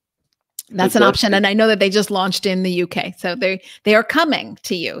 That's an option. And I know that they just launched in the UK. So they are coming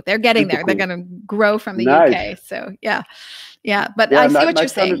to you. They're getting there. They're going to grow from the UK. So yeah. But I see what you're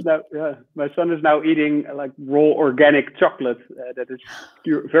saying. My son is now eating like raw organic chocolate that is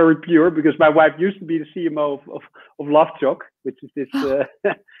very pure, because my wife used to be the CMO of Lovechoc, which is this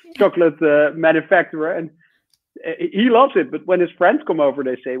chocolate manufacturer. And he loves it. But when his friends come over,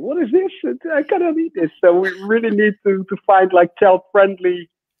 they say, "What is this? I cannot eat this." So we really need to find like child-friendly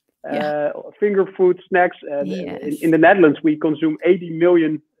finger food snacks. In the Netherlands, we consume 80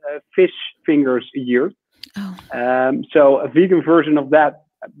 million fish fingers a year. So a vegan version of that,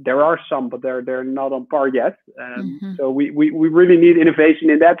 there are some, but they're not on par yet. So we really need innovation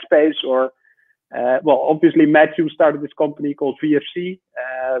in that space. Or obviously Matthew started this company called VFC,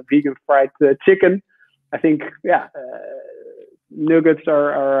 Vegan Fried Chicken. I think nuggets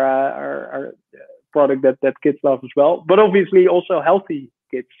are a product that kids love as well, but obviously also healthy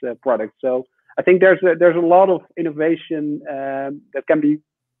kids products. So I think there's a lot of innovation that can be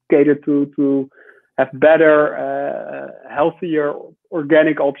catered to have better, healthier,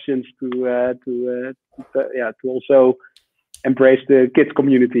 organic options to also embrace the kids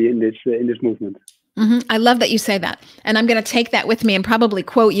community in this movement. I love that you say that. And I'm going to take that with me and probably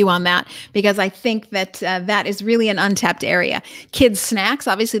quote you on that, because I think that that is really an untapped area. Kids snacks,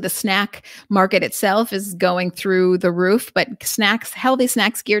 obviously the snack market itself is going through the roof, but healthy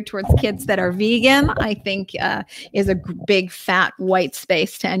snacks geared towards kids that are vegan, I think is a big fat white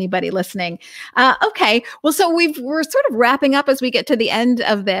space to anybody listening. Okay. Well, so we're sort of wrapping up as we get to the end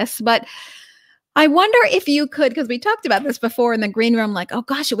of this, but I wonder if you could, because we talked about this before in the green room, like, oh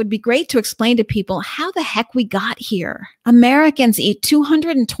gosh, it would be great to explain to people how the heck we got here. Americans eat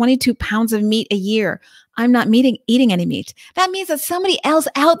 222 pounds of meat a year. I'm not eating any meat. That means that somebody else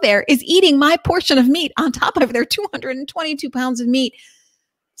out there is eating my portion of meat on top of their 222 pounds of meat.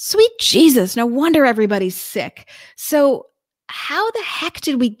 Sweet Jesus, no wonder everybody's sick. So how the heck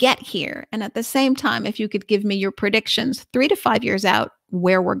did we get here? And at the same time, if you could give me your predictions 3 to 5 years out,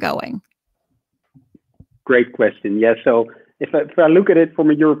 where we're going. Great question. Yeah. So if I look at it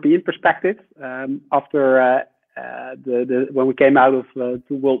from a European perspective, after when we came out of 2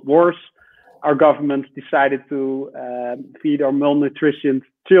 world wars, our government decided to feed our malnutritioned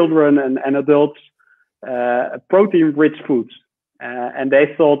children and adults protein-rich foods. And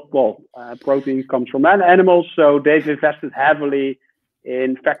they thought, protein comes from animals, so they've invested heavily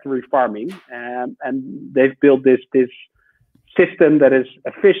in factory farming, and they've built this system that is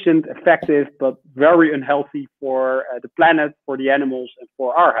efficient, effective, but very unhealthy for the planet, for the animals, and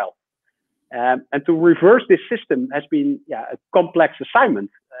for our health. And to reverse this system has been a complex assignment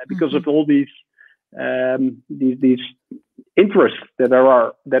because of all these these interests that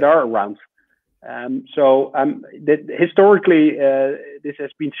are around. Historically, this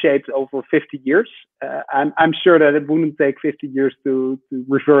has been shaped over 50 years. I'm sure that it wouldn't take 50 years to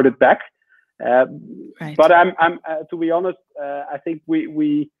revert it back. Right. But to be honest, I think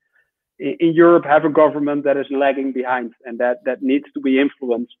we in Europe have a government that is lagging behind, and that needs to be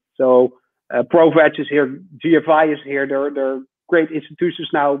influenced. So ProVeg is here, GFI is here. There are great institutions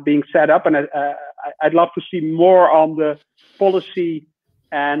now being set up, and I'd love to see more on the policy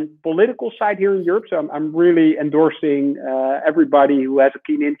and political side here in Europe. So I'm really endorsing everybody who has a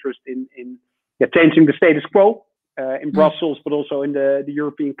keen interest in changing the status quo in Brussels, but also in the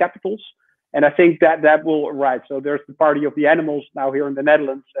European capitals. And I think that will arise. So there's the Party of the Animals now here in the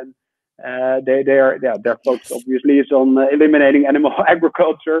Netherlands, and their focus obviously is on eliminating animal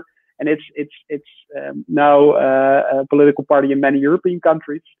agriculture, and it's now a political party in many European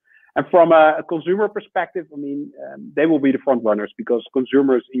countries. And from a consumer perspective, I mean, they will be the front runners, because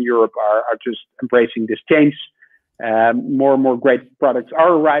consumers in Europe are just embracing this change. More and more great products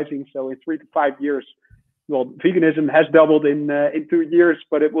are arising. So in 3 to 5 years, well, veganism has doubled in 2 years,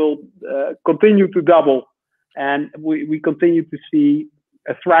 but it will continue to double. And we continue to see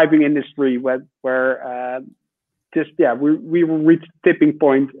a thriving industry where we will reach the tipping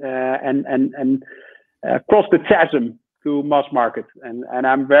point and cross the chasm to mass market. And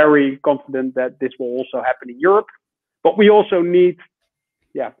I'm very confident that this will also happen in Europe. But we also need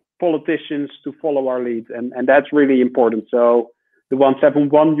politicians to follow our lead, and that's really important. So the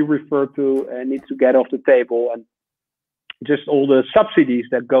 171 you refer to needs to get off the table, and just all the subsidies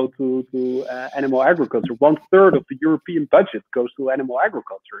that go to animal agriculture. 1/3 of the European budget goes to animal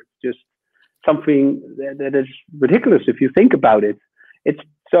agriculture. It's just something that is ridiculous if you think about it.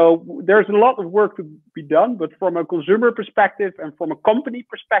 So there's a lot of work to be done, but from a consumer perspective and from a company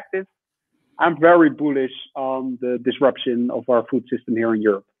perspective, I'm very bullish on the disruption of our food system here in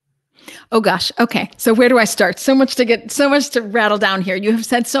Europe. Oh gosh. Okay. So where do I start? So much to rattle down here. You have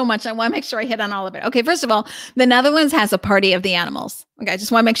said so much. I want to make sure I hit on all of it. Okay. First of all, the Netherlands has a Party of the Animals. Okay. I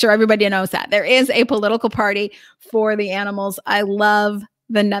just want to make sure everybody knows that there is a political party for the animals. I love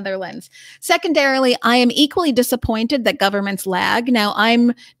the Netherlands. Secondarily, I am equally disappointed that governments lag. Now,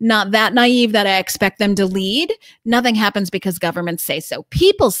 I'm not that naive that I expect them to lead. Nothing happens because governments say so.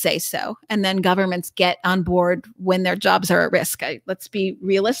 People say so, and then governments get on board when their jobs are at risk. Let's be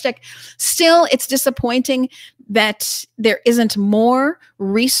realistic. Still, it's disappointing that there isn't more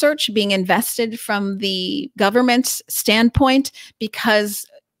research being invested from the government's standpoint, because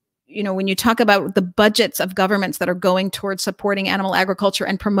when you talk about the budgets of governments that are going towards supporting animal agriculture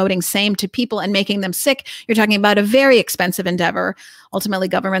and promoting same to people and making them sick, you're talking about a very expensive endeavor. Ultimately,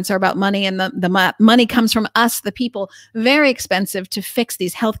 governments are about money, and the money comes from us, the people. Very expensive to fix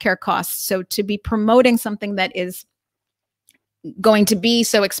these healthcare costs. So to be promoting something that is going to be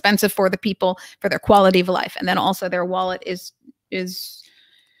so expensive for the people, for their quality of life, and then also their wallet is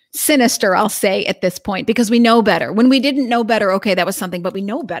sinister, I'll say, at this point, because we know better. When we didn't know better, okay, that was something, but we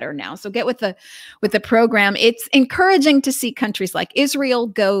know better now. So get with the program. It's encouraging to see countries like Israel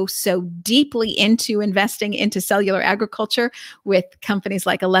go so deeply into investing into cellular agriculture, with companies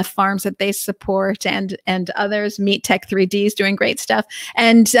like Aleph Farms that they support, and others. Meat Tech 3D is doing great stuff.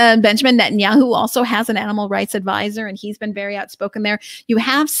 And Benjamin Netanyahu also has an animal rights advisor, and he's been very outspoken there. You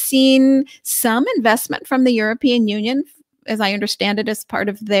have seen some investment from the European Union, as I understand it, as part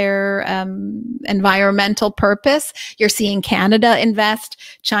of their environmental purpose. You're seeing Canada invest.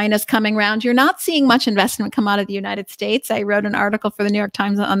 China's coming around. You're not seeing much investment come out of the United States. I wrote an article for the New York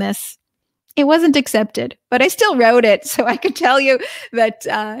Times on this. It wasn't accepted, but I still wrote it. So I could tell you that,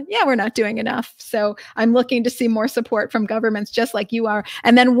 we're not doing enough. So I'm looking to see more support from governments, just like you are.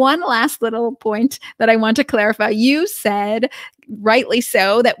 And then one last little point that I want to clarify. You said, rightly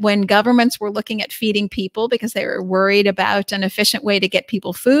so, that when governments were looking at feeding people because they were worried about an efficient way to get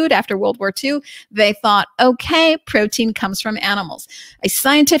people food after World War II, they thought, okay, protein comes from animals. A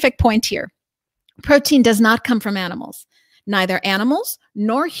scientific point here. Protein does not come from animals. Neither animals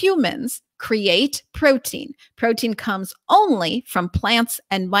nor humans create protein. Protein comes only from plants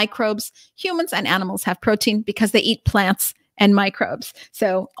and microbes. Humans and animals have protein because they eat plants and microbes.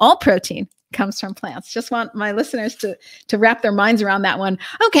 So all protein comes from plants. Just want my listeners to wrap their minds around that one.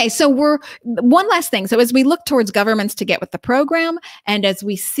 Okay, so one last thing. So as we look towards governments to get with the program, and as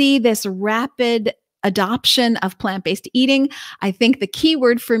we see this rapid adoption of plant-based eating. I think the key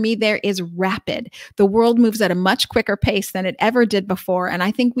word for me there is rapid. The world moves at a much quicker pace than it ever did before. And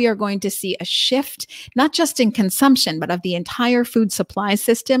I think we are going to see a shift, not just in consumption, but of the entire food supply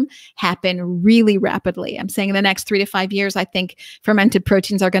system happen really rapidly. I'm saying in the next 3 to 5 years, I think fermented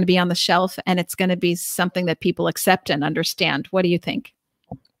proteins are going to be on the shelf, and it's going to be something that people accept and understand. What do you think?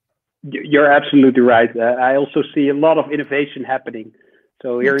 You're absolutely right. I also see a lot of innovation happening.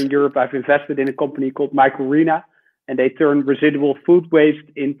 So here in Europe, I've invested in a company called Mycorrhina, and they turn residual food waste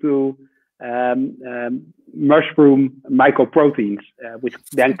into mushroom mycoproteins, which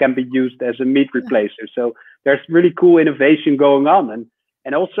then can be used as a meat replacer. So there's really cool innovation going on.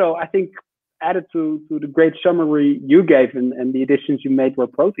 And also, I think, added to the great summary you gave and the additions you made where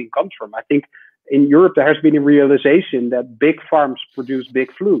protein comes from, I think in Europe, there has been a realization that big farms produce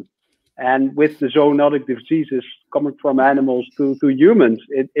big food. And with the zoonotic diseases coming from animals to humans,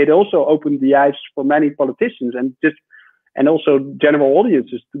 it also opened the eyes for many politicians and also general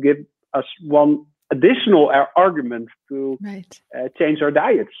audiences to give us one additional argument to change our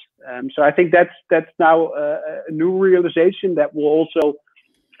diets. So I think that's now a new realization that will also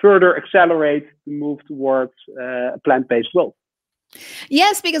further accelerate the move towards a plant-based world.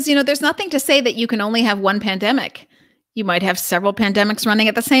 Yes, because there's nothing to say that you can only have one pandemic. You might have several pandemics running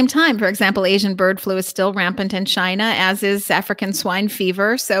at the same time. For example, Asian bird flu is still rampant in China, as is African swine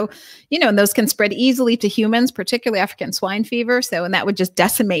fever. So, and those can spread easily to humans, particularly African swine fever. So, and that would just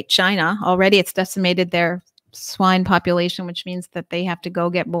decimate China. Already it's decimated their swine population, which means that they have to go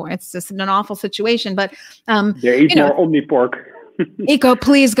get more. It's just an awful situation. But they eat more omnipork.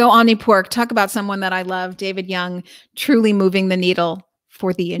 Please go omnipork. Talk about someone that I love, David Young, truly moving the needle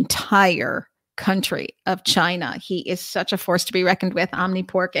for the entire country of China. He is such a force to be reckoned with.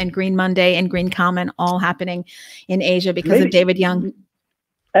 Omnipork and Green Monday and Green Common all happening in Asia because of David Young.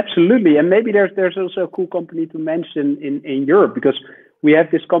 Absolutely. And maybe there's also a cool company to mention in Europe, because we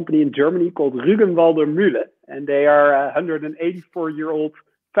have this company in Germany called Rügenwalder Mühle, and they are a 184-year-old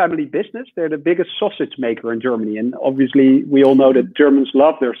family business. They're the biggest sausage maker in Germany. And obviously, we all know that Germans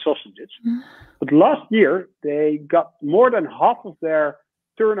love their sausages. But last year, they got more than half of their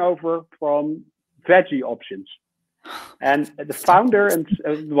turnover from veggie options. And the founder,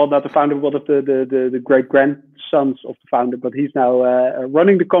 not the founder, one of the great grandsons of the founder, but he's now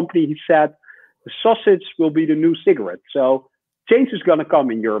running the company. He said the sausage will be the new cigarette. So change is going to come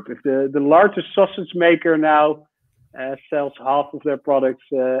in Europe. If the largest sausage maker now sells half of their products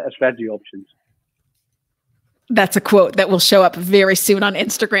as veggie options. That's a quote that will show up very soon on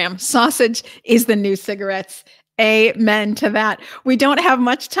Instagram. Sausage is the new cigarettes. Amen to that. We don't have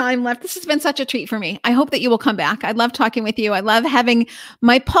much time left. This has been such a treat for me. I hope that you will come back. I love talking with you. I love having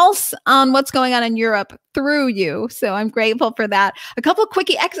my pulse on what's going on in Europe through you. So I'm grateful for that. A couple of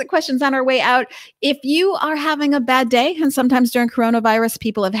quickie exit questions on our way out. If you are having a bad day, and sometimes during coronavirus,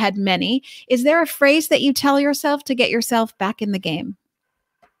 people have had many, is there a phrase that you tell yourself to get yourself back in the game?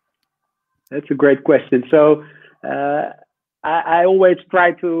 That's a great question. So, I always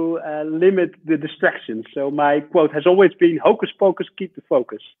try to limit the distractions. So my quote has always been, hocus pocus, keep the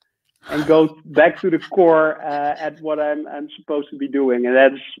focus. And go back to the core at what I'm supposed to be doing. And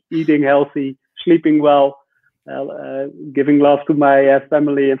that's eating healthy, sleeping well, giving love to my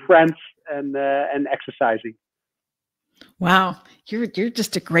family and friends, and exercising. Wow, you're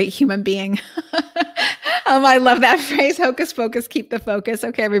just a great human being. I love that phrase, hocus pocus, keep the focus.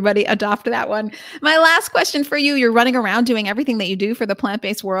 Okay, everybody, adopt that one. My last question for you, you're running around doing everything that you do for the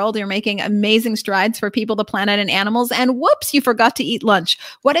plant-based world. You're making amazing strides for people, the planet, and animals. And whoops, you forgot to eat lunch.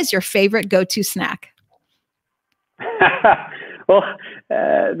 What is your favorite go-to snack? Well,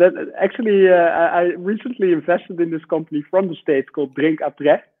 I recently invested in this company from the States called Drink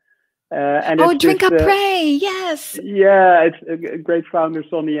Après. Drink Après, yes. Yeah, it's a great founder,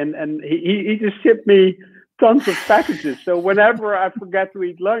 Sonny, and he just shipped me tons of packages. So whenever I forget to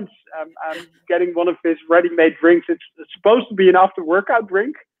eat lunch, I'm getting one of his ready-made drinks. It's supposed to be an after-workout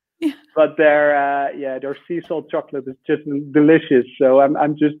drink, but their sea salt chocolate is just delicious. So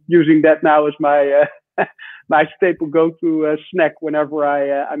I'm just using that now as my my staple go-to snack whenever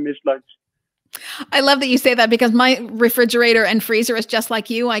I miss lunch. I love that you say that, because my refrigerator and freezer is just like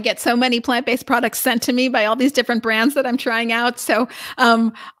you. I get so many plant-based products sent to me by all these different brands that I'm trying out. So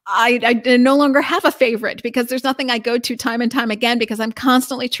I no longer have a favorite, because there's nothing I go to time and time again, because I'm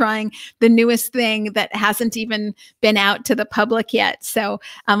constantly trying the newest thing that hasn't even been out to the public yet. So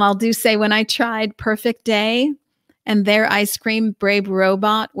I'll say when I tried Perfect Day and their ice cream, Brave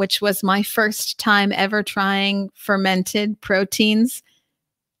Robot, which was my first time ever trying fermented proteins,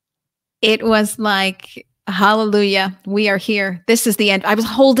 it was like Hallelujah. We are here. This is the end. I was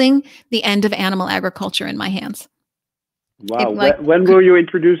holding the end of animal agriculture in my hands. Wow. When will you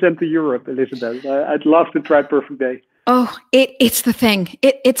introduce them to Europe, Elysabeth? I'd love to try Perfect Day. Oh, it's the thing.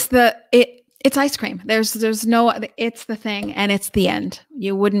 It's ice cream. There's no, it's the thing, and it's the end.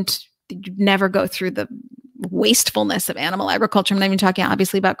 You'd never go through the wastefulness of animal agriculture. I'm not even talking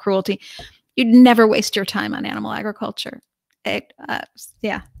obviously about cruelty. You'd never waste your time on animal agriculture.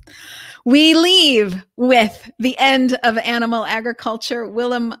 Yeah. We leave with the end of animal agriculture.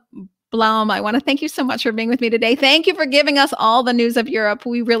 Willem Blom, I want to thank you so much for being with me today. Thank you for giving us all the news of Europe.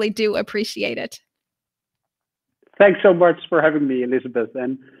 We really do appreciate it. Thanks so much for having me, Elysabeth.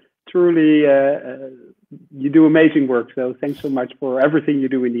 And truly, you do amazing work. So thanks so much for everything you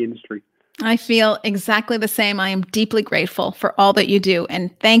do in the industry. I feel exactly the same. I am deeply grateful for all that you do.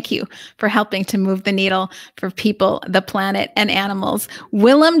 And thank you for helping to move the needle for people, the planet, and animals.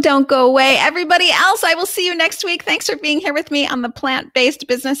 Willem, don't go away. Everybody else, I will see you next week. Thanks for being here with me on the Plant-Based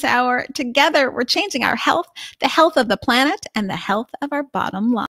Business Hour. Together, we're changing our health, the health of the planet, and the health of our bottom line.